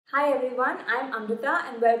Hi everyone, I'm Amrita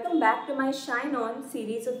and welcome back to my Shine On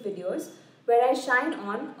series of videos where I shine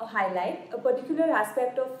on or highlight a particular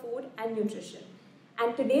aspect of food and nutrition.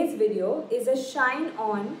 And today's video is a shine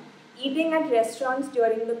on eating at restaurants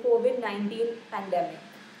during the COVID-19 pandemic.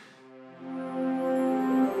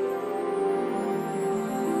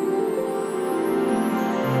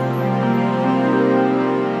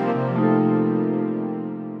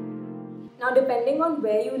 Now, depending on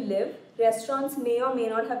where you live, restaurants may or may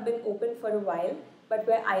not have been open for a while, but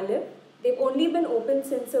where I live, they've only been open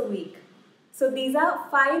since a week. So these are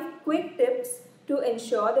 5 quick tips to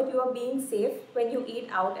ensure that you are being safe when you eat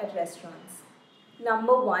out at restaurants.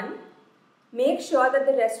 Number 1, make sure that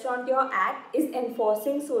the restaurant you're at is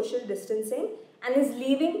enforcing social distancing and is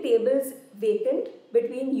leaving tables vacant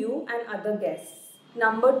between you and other guests.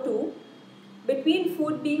 Number 2, between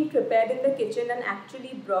food being prepared in the kitchen and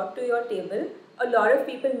actually brought to your table, a lot of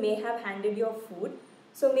people may have handed your food.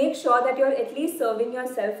 So make sure that you're at least serving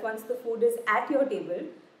yourself once the food is at your table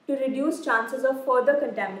to reduce chances of further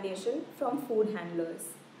contamination from food handlers.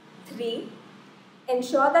 3.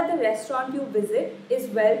 Ensure that the restaurant you visit is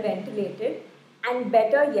well ventilated, and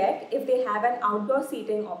better yet, if they have an outdoor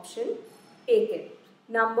seating option, take it.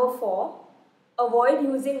 Number 4. Avoid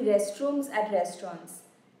using restrooms at restaurants.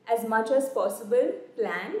 As much as possible,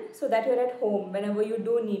 plan so that you're at home whenever you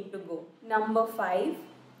do need to go. Number 5,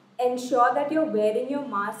 ensure that you're wearing your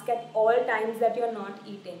mask at all times that you're not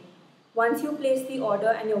eating. Once you place the order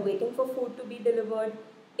and you're waiting for food to be delivered,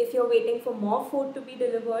 if you're waiting for more food to be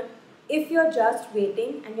delivered, if you're just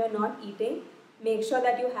waiting and you're not eating, make sure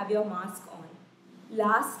that you have your mask on.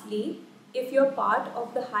 Lastly, if you're part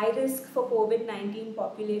of the high risk for COVID-19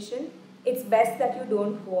 population, it's best that you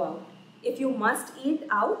don't go out. If you must eat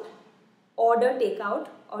out, order takeout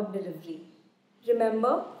or delivery.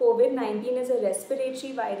 Remember, COVID-19 is a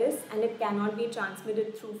respiratory virus and it cannot be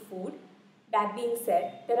transmitted through food. That being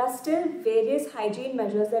said, there are still various hygiene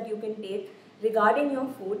measures that you can take regarding your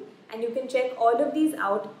food, and you can check all of these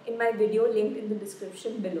out in my video linked in the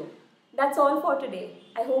description below. That's all for today.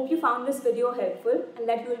 I hope you found this video helpful and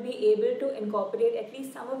that you will be able to incorporate at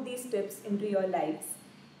least some of these tips into your lives.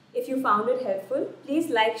 If you found it helpful, please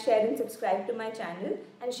like, share and subscribe to my channel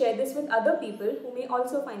and share this with other people who may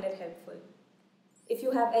also find it helpful. If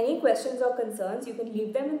you have any questions or concerns, you can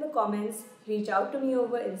leave them in the comments, reach out to me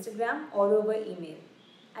over Instagram or over email.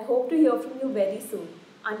 I hope to hear from you very soon.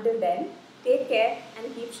 Until then, take care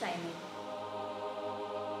and keep shining.